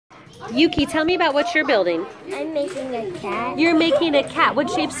Yuki, tell me about what you're building. I'm making a cat. You're making a cat. What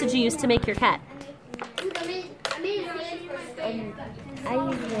shapes did you use to make your cat? I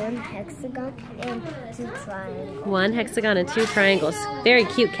used one hexagon and 2 triangles. One hexagon and 2 triangles. Very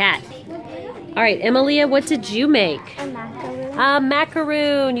cute cat. All right, Emilia, what did you make? A macaroon. A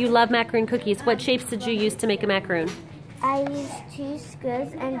macaroon. You love macaroon cookies. What shapes did you use to make a macaroon? I used 2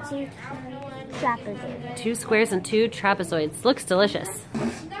 squares and 2 trapezoids. 2 squares and 2 trapezoids. Looks delicious.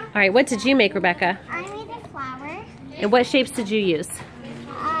 All right, what did you make, Rebecca? I made a flower. And what shapes did you use?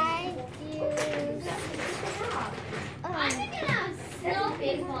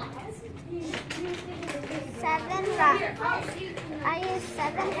 I used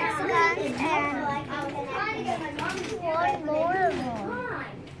 7 hexagons and 1 more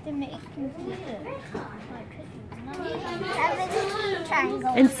to make computers. 17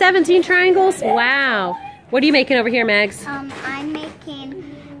 triangles. And 17 triangles? Wow. What are you making over here, Mags? I'm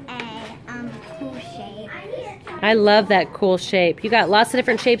making a cool shape. I love that cool shape. You got lots of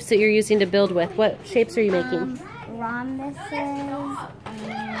different shapes that you're using to build with. What shapes are you making? Rhombuses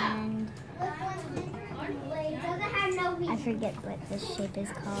and I forget what this shape is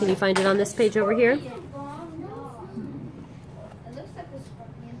called. Can you find it on this page over here?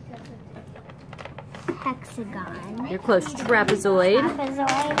 Hexagon. You're close. Trapezoid.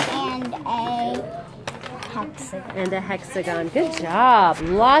 Trapezoid and a hexagon. And a hexagon. Good job.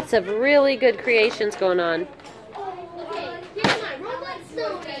 Lots of really good creations going on.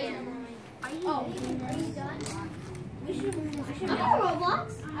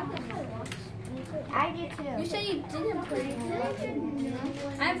 I do too. You said you didn't play it.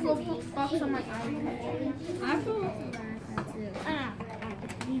 I have Roblox on my iPad. I have Roblox on my iPad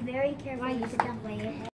too. Be very careful you don't play it.